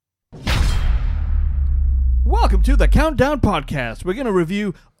welcome to the Countdown Podcast. We're going to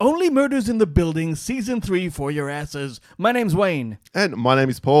review Only Murders in the Building Season 3 for your asses. My name's Wayne. And my name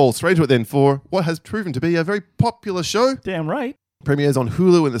is Paul. Straight to it then for what has proven to be a very popular show. Damn right. Premieres on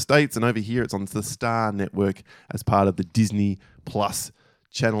Hulu in the States, and over here it's on the Star Network as part of the Disney Plus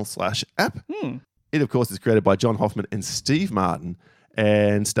channel/app. It, of course, is created by John Hoffman and Steve Martin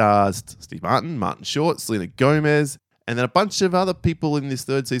and stars Steve Martin, Martin Short, Selena Gomez, and then a bunch of other people in this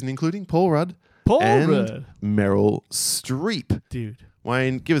third season, including Paul Rudd and Meryl Streep. Dude.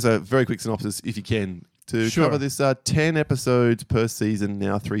 Wayne, give us a very quick synopsis, if you can, to cover this 10 episodes per season,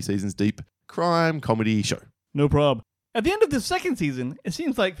 now 3 seasons deep, crime comedy show. No problem. At the end of the second season, it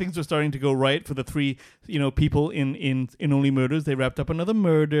seems like things are starting to go right for the three, people in Only Murders. They wrapped up another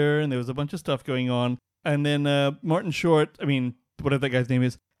murder, and there was a bunch of stuff going on. And then Martin Short, whatever that guy's name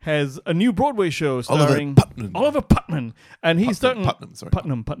is, has a new Broadway show starring Oliver Putnam. And he's starting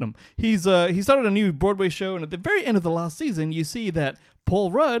Putnam. He started a new Broadway show, and at the very end of the last season, you see that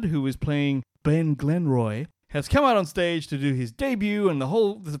Paul Rudd, who is playing Ben Glenroy, has come out on stage to do his debut, and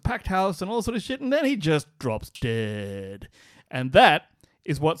there's a packed house and all sort of shit, and then he just drops dead. And that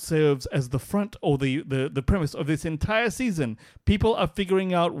is what serves as the front or the premise of this entire season. People are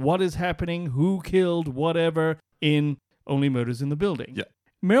figuring out what is happening, who killed whatever in Only Murders in the Building. Yeah.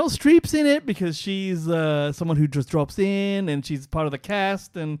 Meryl Streep's in it because she's someone who just drops in and she's part of the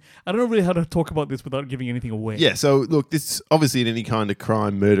cast. And I don't know really how to talk about this without giving anything away. Yeah, so look, this obviously in any kind of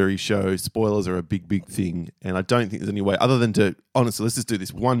crime, murdery show, spoilers are a big, big thing. And I don't think there's any way other than to, honestly, let's just do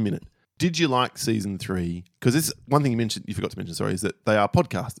this 1 minute. Did you like season 3? Because this one thing you forgot to mention, is that they are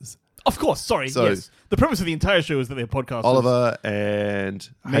podcasters. Of course, yes. The premise of the entire show is that they're podcasters. Oliver and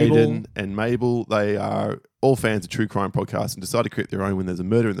Hayden and Mabel, they are all fans of true crime podcasts and decide to create their own when there's a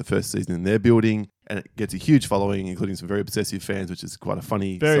murder in the first season in their building, and it gets a huge following, including some very obsessive fans, which is quite a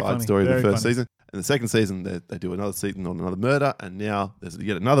funny story of the first season. And the second season, they do another season on another murder, and now there's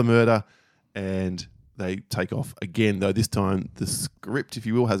yet another murder, and they take off again, though this time the script, if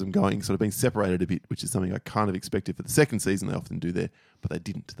you will, has them going, sort of being separated a bit, which is something I kind of expected for the second season. They often do there, but they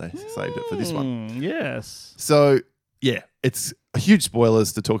didn't. They saved it for this one. Yes. So, yeah, it's a huge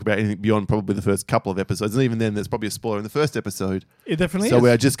spoilers to talk about anything beyond probably the first couple of episodes. And even then, there's probably a spoiler in the first episode. It definitely is. So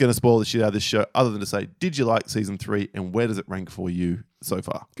we are just going to spoil the shit out of this show, other than to say, did you like season 3 and where does it rank for you so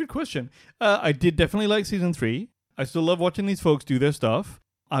far? Good question. I did definitely like season 3. I still love watching these folks do their stuff.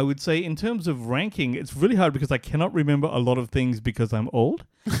 I would say in terms of ranking, it's really hard because I cannot remember a lot of things because I'm old.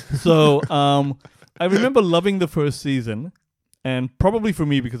 So I remember loving the first season, and probably for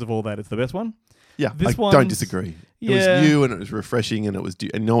me, because of all that, it's the best one. Yeah, I don't disagree. It was new and it was refreshing, and it was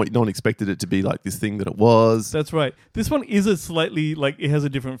and no one expected it to be like this thing that it was. That's right. This one is a slightly, it has a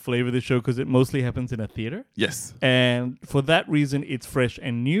different flavor, this show, because it mostly happens in a theater. Yes. And for that reason, it's fresh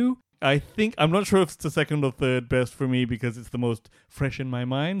and new. I'm not sure if it's the second or third best for me because it's the most fresh in my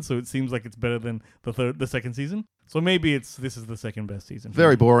mind. So it seems like it's better than the second season. So maybe this is the second best season.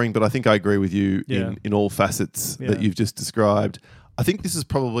 Very boring, but I think I agree with you in all facets that you've just described. I think this is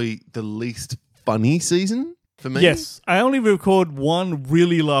probably the least funny season for me. Yes. I only record one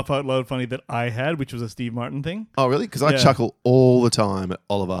really laugh out loud funny that I had, which was a Steve Martin thing. Oh, really? Because I chuckle all the time at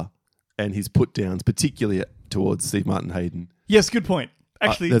Oliver and his put downs, particularly towards Steve Martin Hayden. Yes, good point.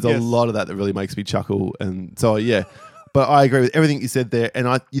 Actually, there's a lot of that really makes me chuckle, and so but I agree with everything you said there. And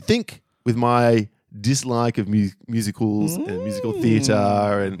you think with my dislike of musicals and musical theatre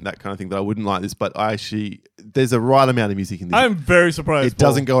and that kind of thing that I wouldn't like this, but there's a right amount of music in this. I'm very surprised. It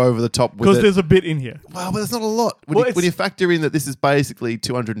doesn't go over the top with it. Because there's a bit in here. Well, but there's not a lot. When you factor in that this is basically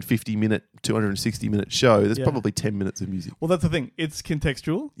 250-minute, 260-minute show, there's probably 10 minutes of music. Well, that's the thing. It's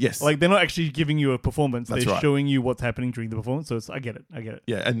contextual. Yes. They're not actually giving you a performance. That's they're right. showing you what's happening during the performance. So I get it.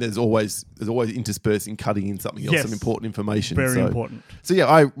 Yeah, and there's always interspersing, cutting in something else, some important information. Very important. So yeah,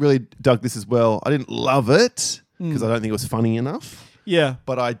 I really dug this as well. I didn't love it because I don't think it was funny enough. Yeah.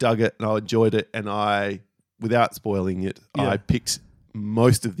 But I dug it and I enjoyed it, and without spoiling it, I picked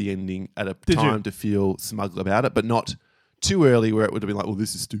most of the ending at a time to feel smug about it, but not too early where it would have been like, well,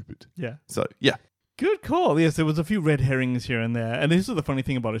 this is stupid. Yeah. So, yeah. Good call. Yes, there was a few red herrings here and there. And this is the funny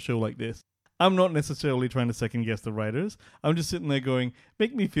thing about a show like this. I'm not necessarily trying to second guess the writers. I'm just sitting there going,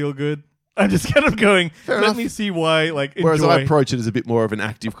 make me feel good. I'm just kind of going, let me see why, enjoy. Whereas I approach it as a bit more of an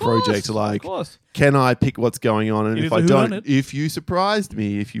active project, can I pick what's going on? And if I don't, if you surprised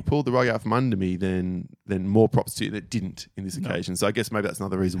me, if you pulled the rug out from under me, then more props to you. That didn't in this occasion. So I guess maybe that's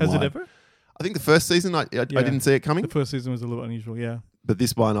another reason why. Has it ever? I think the first season, I didn't see it coming. The first season was a little unusual, yeah. But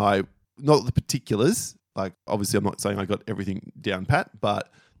this one, not the particulars. Like, obviously, I'm not saying I got everything down pat,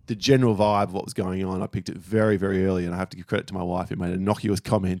 but the general vibe of what was going on, I picked it very, very early, and I have to give credit to my wife who made a innocuous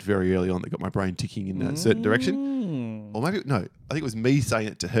comment very early on that got my brain ticking in a certain direction. Or maybe, no, I think it was me saying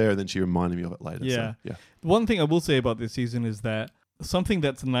it to her, and then she reminded me of it later. Yeah. So, yeah. One thing I will say about this season is that something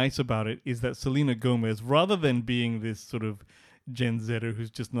that's nice about it is that Selena Gomez, rather than being this sort of Gen Zer who's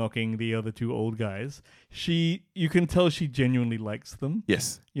just knocking the other two old guys, you can tell she genuinely likes them.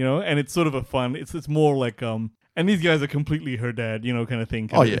 Yes. You know, and it's sort of a fun, it's more like, and these guys are completely her dad, you know, kind of thing.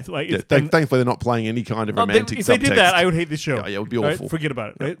 Oh, yeah. It's like, yeah. Thankfully, they're not playing any kind of romantic if they subtext. did that, I would hate this show. Yeah, it would be right? awful. Forget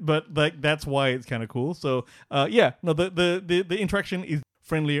about it. Right? But like that's why it's kind of cool. So, the interaction is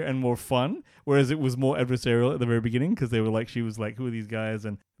friendlier and more fun, whereas it was more adversarial at the very beginning because they were like, she was like, who are these guys?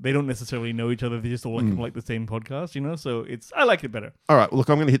 And they don't necessarily know each other. They just all like the same podcast, you know? So I like it better. All right, well, look,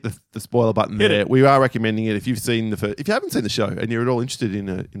 I'm going to hit the spoiler button Hit there. it. We are recommending it if you've seen if you haven't seen the show and you're at all interested in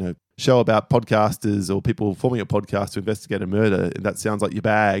a show about podcasters or people forming a podcast to investigate a murder, and that sounds like your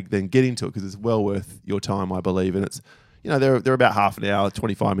bag, then get into it because it's well worth your time, I believe. And it's, they're about half an hour,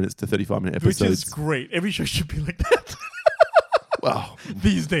 25 minutes to 35-minute episodes. Which is great. Every show should be like that. Well,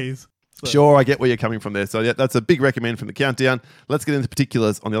 these days. So. Sure, I get where you're coming from there. So yeah, that's a big recommend from the countdown. Let's get into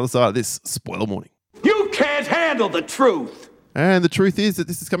particulars on the other side of this spoiler warning. You can't handle the truth. And the truth is that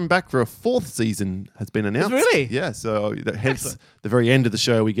this is coming back for a 4th season has been announced. Really? Yeah, so hence the very end of the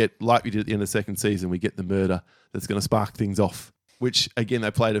show, we get, like we did at the end of the 2nd season, we get the murder that's going to spark things off, which, again,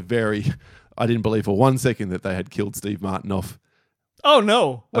 they played I didn't believe for 1 second that they had killed Steve Martin off. Oh,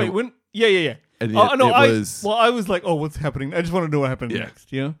 no. Wait, when? Yeah. And I was like, oh, what's happening? I just want to know what happened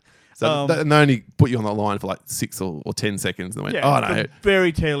next, you know? So and they only put you on that line for like 6 or 10 seconds. And went, oh, no. The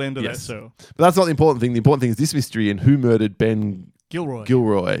very tail end of that show. But that's not the important thing. The important thing is this mystery and who murdered Ben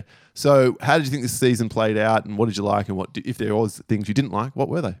Gilroy. So how did you think this season played out, and what did you like, and if there was things you didn't like, what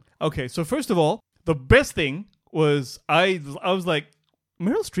were they? Okay, so first of all, the best thing was I was like,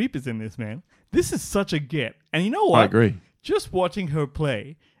 Meryl Streep is in this, man. This is such a get. And you know what? I agree. Just watching her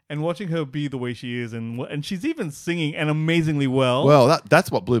play and watching her be the way she is, and she's even singing and amazingly well. Well, that's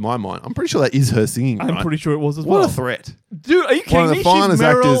what blew my mind. I'm pretty sure that is her singing. I'm pretty sure it was as well. What a threat, dude! Are you kidding me? One of the finest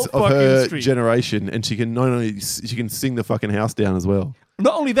actors of her Streep. generation, and she can sing the fucking house down as well.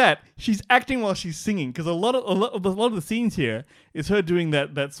 Not only that, she's acting while she's singing, because a lot of the scenes here is her doing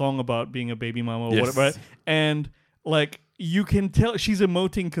that song about being a baby mama or whatever, right? And like you can tell she's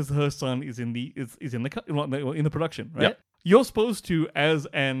emoting because her son is in the production, right? Yep. You're supposed to, as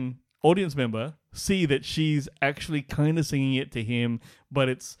an audience member, see that she's actually kind of singing it to him, but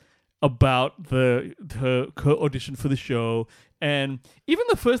it's about her audition for the show. And even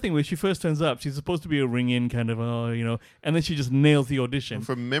the first thing where she first turns up, she's supposed to be a ring-in kind of, and then she just nails the audition. And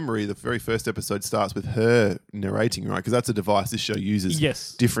from memory, the very first episode starts with her narrating, right? Because that's a device this show uses.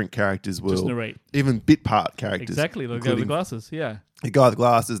 Yes. Different characters will just narrate. Even bit part characters. Exactly, the guy with the glasses, yeah. The guy with the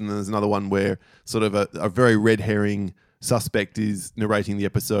glasses, and then there's another one where sort of a very red herring suspect is narrating the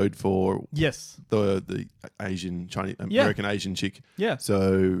episode for the Asian Chinese American Asian chick. Yeah.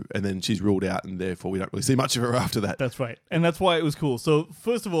 So and then she's ruled out, and therefore we don't really see much of her after that. That's right, and that's why it was cool. So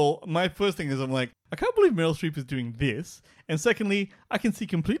first of all, my first thing is I'm like, I can't believe Meryl Streep is doing this, and secondly, I can see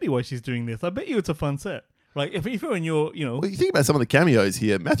completely why she's doing this. I bet you it's a fun set. Like if you're in your, Well, you think about some of the cameos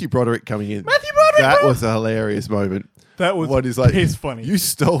here. Matthew Broderick coming in. That was a hilarious moment. That was what is like. Piss funny. You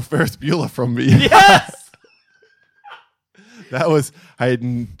stole Ferris Bueller from me. Yes. That was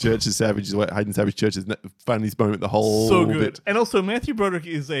Hayden Savage Church's funniest moment the whole so good. bit. And also Matthew Broderick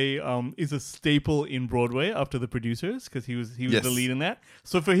is a staple in Broadway after The Producers because he was the lead in that.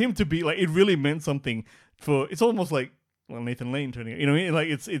 So for him to be like, it really meant something. It's almost like Nathan Lane turning, like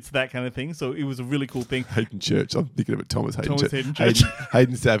it's that kind of thing. So it was a really cool thing. Hayden Church. I'm thinking of it. Thomas Hayden Church.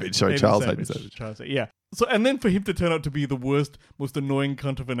 Hayden Savage. Sorry, Charles Hayden Savage. Yeah. So and then for him to turn out to be the worst, most annoying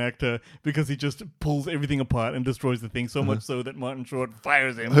cunt of an actor because he just pulls everything apart and destroys the thing so much so that Martin Short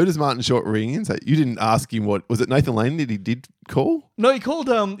fires him. Who does Martin Short ring in? So you didn't ask him what was it? Nathan Lane that he did call? No, he called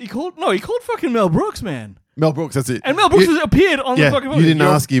fucking Mel Brooks, man. Mel Brooks, that's it. And Mel Brooks appeared on the fucking. You didn't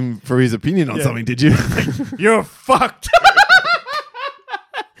ask him for his opinion on something, did you? You're fucked.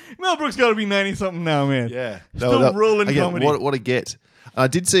 Mel Brooks got to be 90-something now, man. Yeah. Still rolling comedy. What a get. I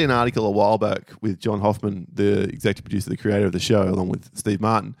did see an article a while back with John Hoffman, the executive producer, the creator of the show, along with Steve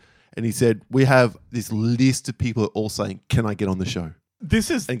Martin. And he said, we have this list of people all saying, can I get on the show?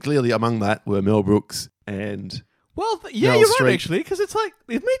 And clearly among that were Mel Brooks and... Well, you're right, actually, because it's like,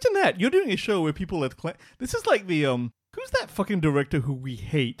 imagine that. You're doing a show where people have... This is like the Who's that fucking director who we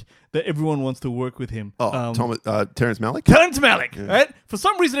hate that everyone wants to work with him? Oh, Terrence Malick? Terrence Malick, right? For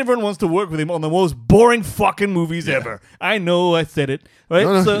some reason, everyone wants to work with him on the most boring fucking movies ever. I know, I said it, right?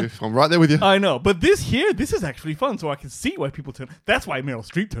 No, I'm right there with you. I know, but this is actually fun, so I can see why people turn. That's why Meryl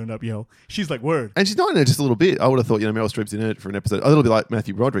Streep turned up, She's like, word. And she's not in it just a little bit. I would have thought, Meryl Streep's in it for an episode. A little bit like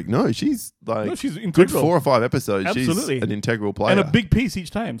Matthew Broderick. No, she's like she's good integral. 4 or 5 episodes. Absolutely. She's an integral player. And a big piece each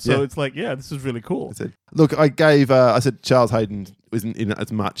time. So Yeah. it's like, this is really cool. Look, I said Charles Hayden isn't in it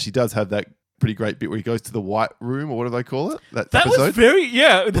as much. He does have that pretty great bit where he goes to the White Room, or what do they call it? That episode?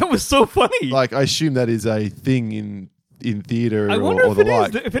 Was that was so funny. Like, I assume that is a thing in theater I or wonder if the it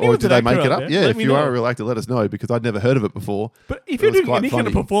is. like. If Or anyone's do an they actor make it out up? there, Yeah, let if me you know. are a real actor, let us know, because I'd never heard of it before. But if It you're was doing quite any kind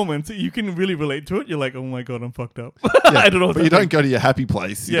of funny. performance, you can really relate to it. You're like, oh my God, I'm fucked up. Yeah, I don't know. but you don't go to your happy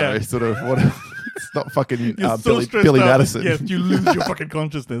place, you Yeah. know, sort of what. It's not fucking You're so stressed Billy out. Madison. Yes, you lose your fucking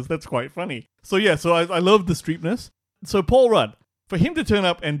consciousness. That's quite funny. So I love the Streepness. So Paul Rudd, for him to turn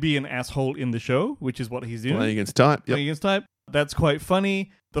up and be an asshole in the show, which is what he's doing. Playing against type. Yep. Playing against type. That's quite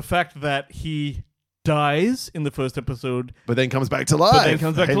funny. The fact that he dies in the first episode. But then comes back to life.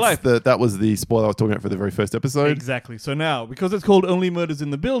 Hence that was the spoiler I was talking about for the very first episode. Exactly. So now, because it's called Only Murders in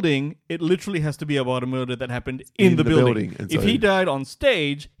the Building, it literally has to be about a murder that happened in the building. And If so- he died on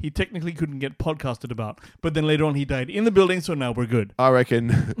stage, he technically couldn't get podcasted about. But then later on, he died in the building, so now we're good. I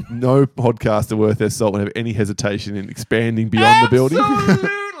reckon no podcaster worth their salt would have any hesitation in expanding beyond the building. Absolutely.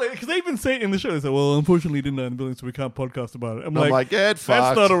 Because they even say it in the show. They say, well, unfortunately, he didn't die in the building, so we can't podcast about it. I'm like, get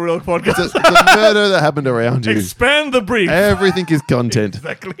fucked. that's not a real podcast. It's a murder that happened around you. Expand the brief. Everything is content.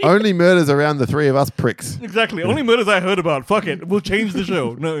 Exactly. Only murders around the three of us pricks. Exactly. Only murders I heard about. Fuck it. We'll change the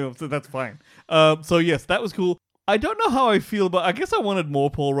show. No, so that's fine. So yes, that was cool. I don't know how I feel, but I guess I wanted more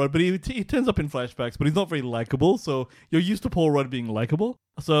Paul Rudd, but he turns up in flashbacks, but he's not very likable. So you're used to Paul Rudd being likable.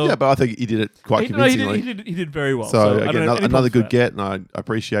 So Yeah, but I think he did it quite convincingly. He did very well. So I don't again, have any another problems with good that. get, and I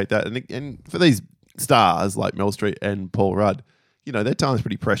appreciate that. And for these stars like Mel Street and Paul Rudd, their time's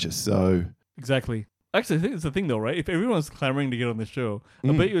pretty precious. So Exactly. Actually, I think it's the thing though, right? If everyone's clamoring to get on this show,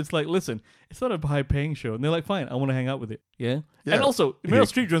 I bet you it's like, listen, it's not a high-paying show, and they're like, fine, I want to hang out with it. Yeah. Yeah. And also, if Meryl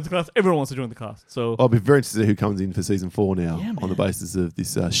Streep joins the cast, everyone wants to join the cast. So I'll be very interested to see who comes in for season 4 now Yeah, on the man. basis of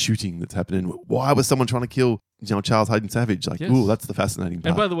this shooting that's happening. Why was someone trying to kill Charles Hayden Savage? Like, Yes. ooh, that's the fascinating part.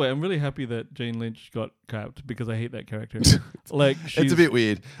 And by the way, I'm really happy that Jane Lynch got capped because I hate that character. Like, It's a bit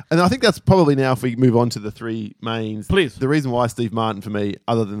weird. And I think that's probably now, if we move on to the three mains. Please. The reason why Steve Martin, for me,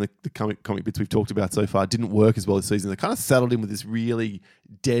 other than the comic bits we've talked about so far, didn't work as well this season. They kind of saddled him with this really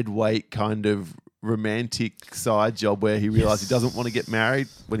dead weight kind of romantic side job where he realized he doesn't want to get married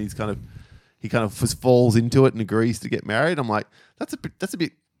when he kind of just falls into it and agrees to get married. I'm like, that's a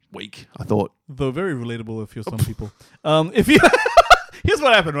bit weak, I thought. Though very relatable if you're some people. If you here's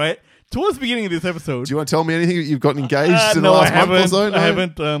what happened, right? Towards the beginning of this episode. Do you want to tell me anything? You've gotten engaged in the no, last I haven't, month or so? No? I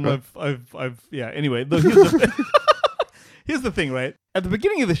haven't. Right. Yeah. Anyway, here's the thing, right? At the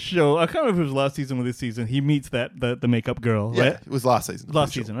beginning of the show, I can't remember if it was last season or this season. He meets the makeup girl, Yeah, right? it was last season. Last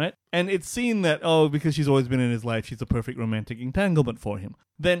for sure. season, right? And it's seen that, because she's always been in his life, she's a perfect romantic entanglement for him.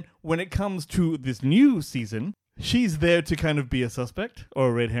 Then when it comes to this new season, she's there to kind of be a suspect or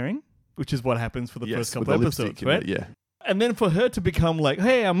a red herring, which is what happens for the Yes, first with couple the episodes, lipstick, right? Yeah. And then for her to become like,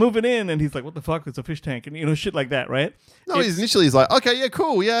 hey, I'm moving in. And he's like, what the fuck? It's a fish tank. And, shit like that, right? No, he's like, okay, yeah,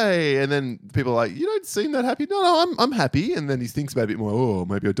 cool, yay. And then people are like, you don't seem that happy. No, I'm happy. And then he thinks about it a bit more. Oh,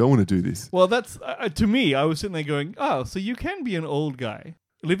 maybe I don't want to do this. Well, that's, to me, I was sitting there going, oh, so you can be an old guy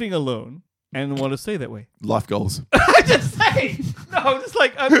living alone and want to stay that way. Life goals. I just say, no, just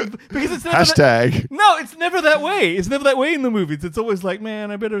like, because it's never Hashtag. No, it's never that way. It's never that way in the movies. It's always like,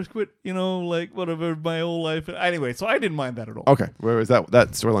 man, I better quit, like whatever, my whole life. Anyway, so I didn't mind that at all. Okay. Whereas that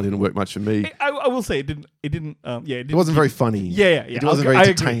storyline didn't work much for me. I will say it didn't. It wasn't very funny. Yeah. It wasn't Okay, very I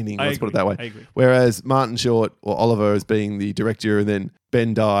agree. entertaining. I Let's put it agree. that way. I agree. Whereas Martin Short or Oliver as being the director, and then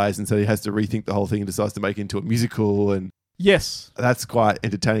Ben dies, and so he has to rethink the whole thing and decides to make it into a musical, and Yes. that's quite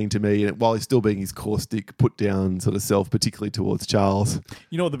entertaining to me. And while he's still being his caustic, put down sort of self, particularly towards Charles.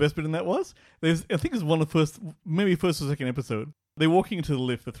 You know what the best bit in that was? I think it was maybe first or second episode. They're walking into the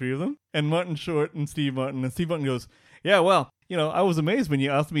lift, the three of them, and Martin Short and Steve Martin goes, yeah, well, I was amazed when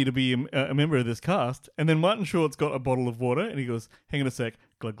you asked me to be a member of this cast. And then Martin Short's got a bottle of water, and he goes, hang on a sec,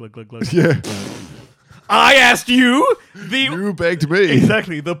 glug, glug, glug, glug. Yeah. I asked you. You begged me.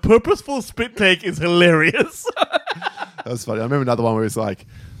 Exactly. The purposeful spit take is hilarious. That was funny. I remember another one where it's like,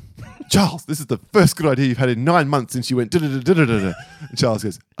 Charles, this is the first good idea you've had in 9 months since you went da-da-da-da-da-da. And Charles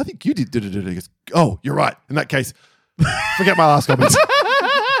goes, I think you did da-da-da-da. He goes, oh, you're right. In that case, forget my last comment.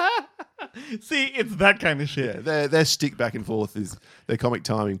 See, it's that kind of shit. Yeah, their shtick back and forth is their comic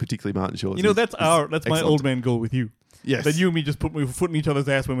timing, particularly Martin Short. That's my excellent. old man goal with you. Yes. That you and me just put my foot in each other's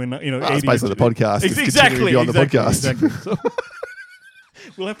ass when we're not, 80. That's basically the podcast. It's Exactly. continuing beyond the podcast. Exactly. So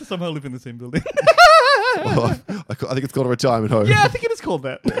we'll have to somehow live in the same building. Well, I think it's called a retirement home. Yeah, I think it is called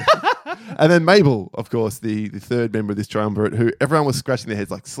that. And then Mabel, of course, the third member of this triumvirate, who everyone was scratching their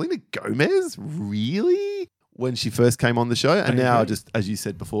heads like, Selena Gomez? Really? When she first came on the show. And now, just as you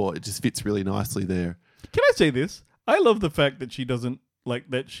said before, it just fits really nicely there. Can I say this? I love the fact that she doesn't,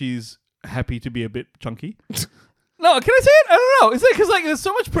 that she's happy to be a bit chunky. No, can I say it? I don't know. It's because there's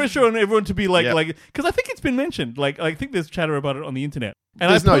so much pressure on everyone to be because I think it's been mentioned. I think there's chatter about it on the internet. And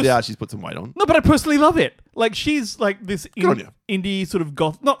There's no doubt she's put some weight on. No, but I personally love it. She's this Good on you. indie sort of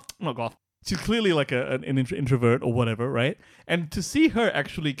goth, not goth. She's clearly like an introvert or whatever, right? And to see her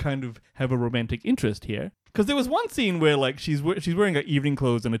actually kind of have a romantic interest here. Because there was one scene where she's wearing her evening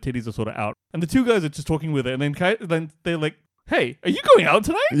clothes and her titties are sort of out. And the two guys are just talking with her. And then they're like, hey, are you going out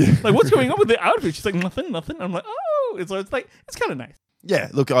tonight? Yeah. What's going on with the outfit? She's like, nothing. I'm like, oh. It's kind of nice. Yeah,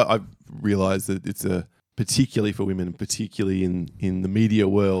 look, I realised that it's particularly for women, particularly in the media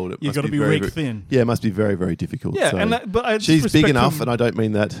world. You've got to be rake thin. Yeah, it must be very, very difficult. Yeah, so but she's big enough, and I don't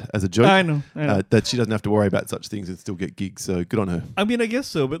mean that as a joke. I know. That she doesn't have to worry about such things and still get gigs. So good on her. I mean, I guess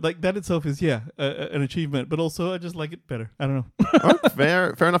so, but that itself is an achievement. But also, I just like it better. I don't know. All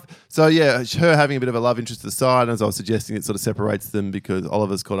right, fair enough. So yeah, her having a bit of a love interest to the side, as I was suggesting, it sort of separates them because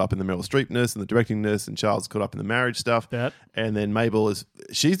Oliver's caught up in the Meryl Streepness and the directingness, and Charles caught up in the marriage stuff. And then Mabel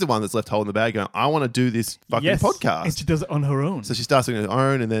she's the one that's left holding the bag, going, "I want to do this fucking podcast." And she does it on her own. So she starts doing it on her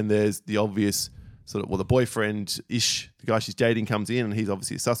own, and then there's the obvious the boyfriend-ish, the guy she's dating comes in, and he's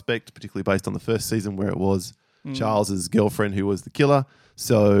obviously a suspect, particularly based on the first season where it was Charles's girlfriend who was the killer.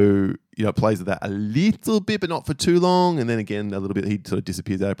 So, it plays with that a little bit, but not for too long. And then again, a little bit, he sort of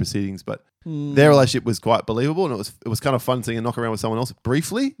disappears out of proceedings. But their relationship was quite believable, and it was kind of fun seeing a knock around with someone else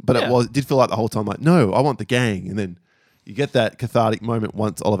briefly, but it did feel like the whole time, no, I want the gang. And then you get that cathartic moment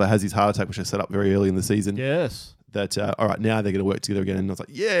once Oliver has his heart attack, which I set up very early in the season. Yes. That, all right, now they're going to work together again. And I was like,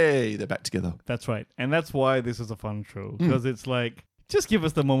 yay, they're back together. That's right. And that's why this is a fun show. Because it's just give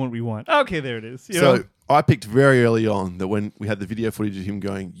us the moment we want. Okay, there it is. You know? I picked very early on that when we had the video footage of him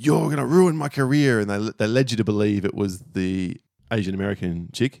going, you're going to ruin my career. And they led you to believe it was the Asian American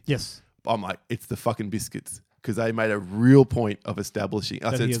chick. Yes. I'm like, it's the fucking biscuits. Because they made a real point of establishing.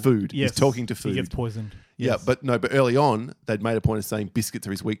 I said it's food. Yes, he's talking to food. He gets poisoned. Yes. Yeah, but early on, they'd made a point of saying biscuits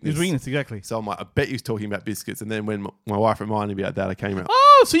are his weakness. His weakness, exactly. So I'm like, I bet he was talking about biscuits. And then when my wife reminded me about that, I came out.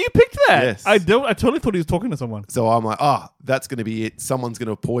 Oh, so you picked that? Yes. I totally thought he was talking to someone. So I'm like, that's going to be it. Someone's going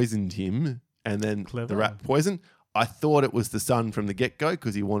to have poisoned him. And then the rat poison. I thought it was the son from the get-go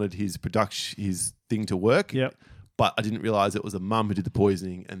because he wanted his thing to work. Yep. But I didn't realize it was a mum who did the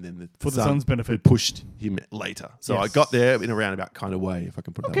poisoning, and then the son's benefit who pushed him later. So I got there in a roundabout kind of way, if I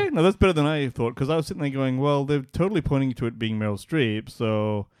can put it that way. Okay, no, that's better than I thought, because I was sitting there going, well, they're totally pointing to it being Meryl Streep,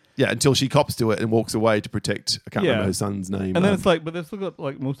 so... Yeah, until she cops to it and walks away to protect, I can't remember her son's name. And then it's but they've still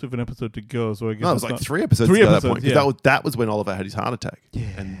got most of an episode to go, so I guess... No, it was 3 episodes to that point, because that was when Oliver had his heart attack. Yeah.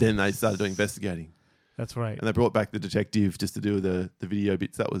 And then they started doing investigating. That's right. And they brought back the detective just to do the video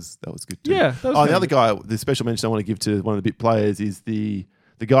bits. That was good too. Yeah. The other guy, the special mention I want to give to one of the bit players is the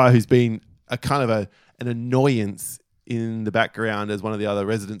guy who's been a kind of an annoyance in the background as one of the other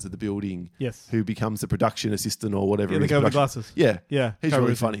residents of the building. Yes. Who becomes a production assistant or whatever. Yeah, the guy with the glasses. Yeah. Yeah. He's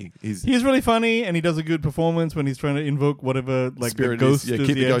really funny. He's really funny, and he does a good performance when he's trying to invoke whatever the ghost is. Yeah,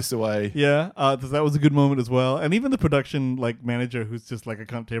 keep the ghosts away. Yeah. That was a good moment as well. And even the production manager who's just a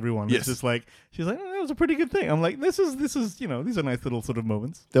cunt to everyone. Yes. It's just she's like, that was a pretty good thing. I'm like, this is these are nice little sort of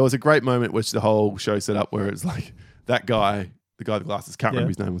moments. There was a great moment which the whole show set up where it's that guy, the guy with the glasses, can't remember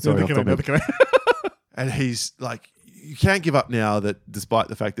his name. I'm sorry. And he's like, you can't give up now that despite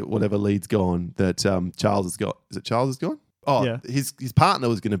the fact that whatever lead's gone, that Charles has got. Is it Charles has gone? Oh, yeah. His partner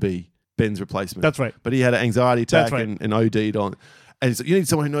was going to be Ben's replacement. That's right. But he had an anxiety attack and OD'd on. And he's like, you need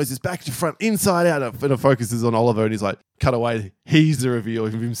someone who knows this back to front, inside out. And it focuses on Oliver, and he's like, cut away. He's the reveal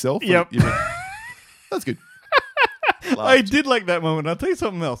of himself. Yep. That's good. I did like that moment. I'll tell you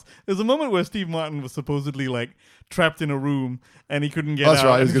something else. There's a moment where Steve Martin was supposedly trapped in a room and he couldn't get out. That's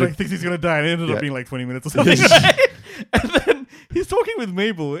right. And he thinks he's going to die. And it ended up being 20 minutes or something. Right? And then he's talking with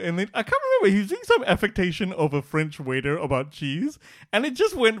Mabel, and then I can't remember. He's doing some affectation of a French waiter about cheese, and it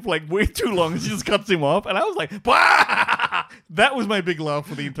just went way too long. She just cuts him off, and I was like, bah! That was my big laugh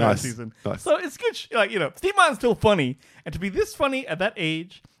for the entire season. Nice. So it's good. Steve Martin's still funny, and to be this funny at that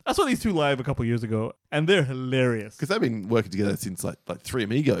age, I saw these two live a couple years ago, and they're hilarious. Because they've been working together since like Three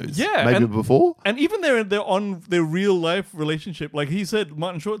Amigos. Yeah, maybe and- before. And even they're on their real life relationship. Like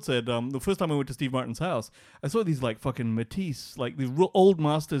Martin Short said, the first time I went to Steve Martin's house, I saw these like fucking Matisse, like these real old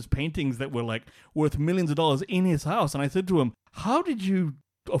masters paintings that were like worth millions of dollars in his house. And I said to him, "How did you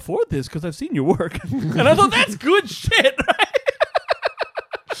afford this? Because I've seen your work." And I thought, that's good shit, right?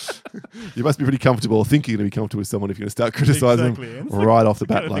 You must be pretty comfortable, think you're going to be comfortable with someone if you're going to start criticizing Exactly. And them it's right off the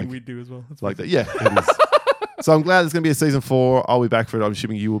the bat. kind of Like, thing we do as well. That's like that. Yeah, it is. So I'm glad there's going to be a season 4. I'll be back for it. I'm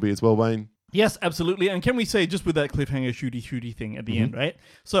assuming you will be as well, Wayne. Yes, absolutely. And can we say, just with that cliffhanger shooty thing at the end, right?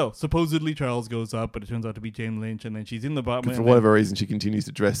 So, supposedly Charles goes up, but it turns out to be Jane Lynch, and then she's in the apartment. For whatever reason, she continues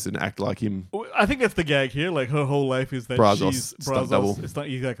to dress and act like him. I think that's the gag here. Like, her whole life is that Brazos, she's stunt double. It's not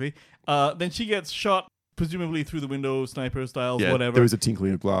exactly. Then she gets shot, presumably through the window, sniper styles, Yeah, whatever. there is a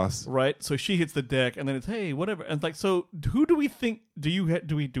tinkling of glass. Right, so she hits the deck, and then it's hey, whatever, and it's like, so who do we think? Do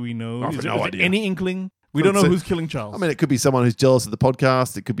we know? I've Is no there idea. any inkling? We don't know So- who's killing Charles. I mean, it could be someone who's jealous of the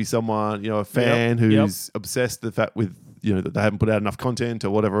podcast. It could be someone, a fan who's obsessed with the fact that they haven't put out enough content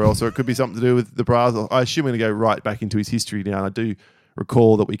or whatever else. Or it could be something to do with the Brazos. I assume we're going to go right back into his history now. And I do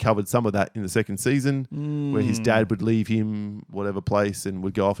recall that we covered some of that in the second season where his dad would leave him whatever place and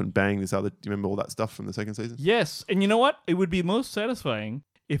would go off and bang this other. Do you remember all that stuff from the second season? Yes, and you know what? It would be most satisfying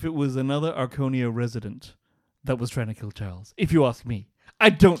if it was another Arconia resident that was trying to kill Charles. If you ask me, I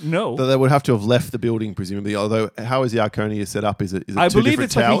don't know. So they would have to have left the building, presumably. Although, how is the Arconia set up? Is it I two believe different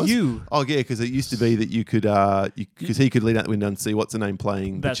it's like a towers? U. Oh, yeah, because it used to be that you could, because he could lean out the window and see what's the name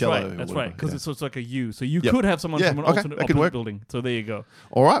playing That's the cello. right. or That's whatever. right. Because Yeah. it's like a U. So you Yep. could have someone Yeah, from an okay, alternate that could work. building. So there you go.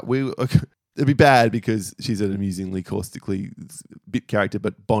 All right, it'd be bad because she's an amusingly caustically bit character,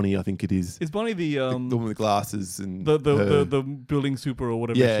 but Bonnie, I think it is. Is Bonnie the The woman with the glasses and the building super or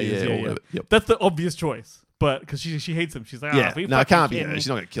whatever Yeah, she is? yeah, or whatever. Yep. That's the obvious choice. But because she hates him, she's like, yeah. we No, it fucking can't be kidding. her. She's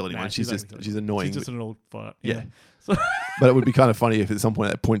not going to kill anyone. Nah, she's not just gonna- she's annoying. She's just an old fart. Yeah. So, but it would be kind of funny if at some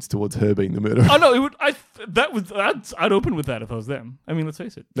point that points towards her being the murderer. oh no, it would. I'd open with that if I was them. I mean, let's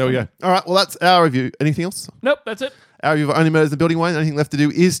face it. There we go. All right, well, that's our review. Anything else? Nope, that's it. Our review of Only Murders in the Building, Wayne. Anything left to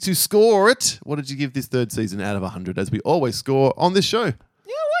do is to score it. What did you give this third season out of 100, as we always score on this show? You know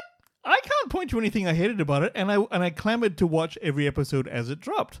what? I can't point to anything I hated about it, and I clamored to watch every episode as it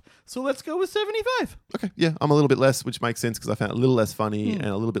dropped. So let's go with 75. Okay, yeah, I'm a little bit less, which makes sense because I found it a little less funny and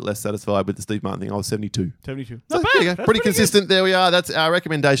a little bit less satisfied with the Steve Martin thing. I was 72. 72. So, Not there you bad. go. That's Pretty good. consistent. There we are. That's our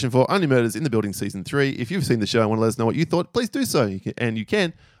recommendation for Only Murders in the Building Season 3. If you've seen the show and want to let us know what you thought, please do so. You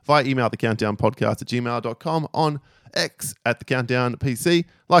can via email at thecountdownpodcast@gmail.com, on X at The Countdown PC.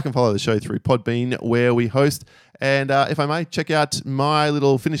 Like and follow the show through Podbean, where we host. And if I may, check out my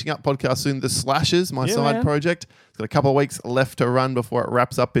little finishing up podcast soon, The Slashers, my side man. project. It's got a couple of weeks left to run before it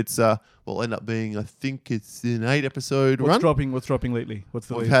wraps up. It's will end up being, I think it's an 8-episode run. What's dropping lately? What's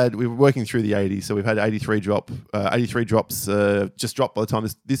the latest? We were working through the 80s, so we've had 83 drops just dropped by the time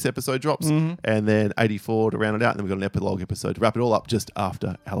this episode drops, and then 84 to round it out, and then we've got an epilogue episode to wrap it all up just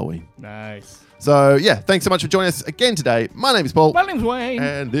after Halloween. Nice. So yeah, thanks so much for joining us again today. My name is Paul, My name's Wayne.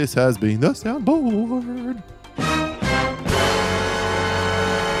 and this has been The Soundboard.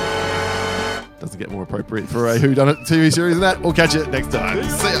 Doesn't get more appropriate for a whodunit TV series than that. We'll catch you next time.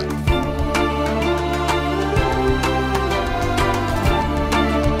 See ya.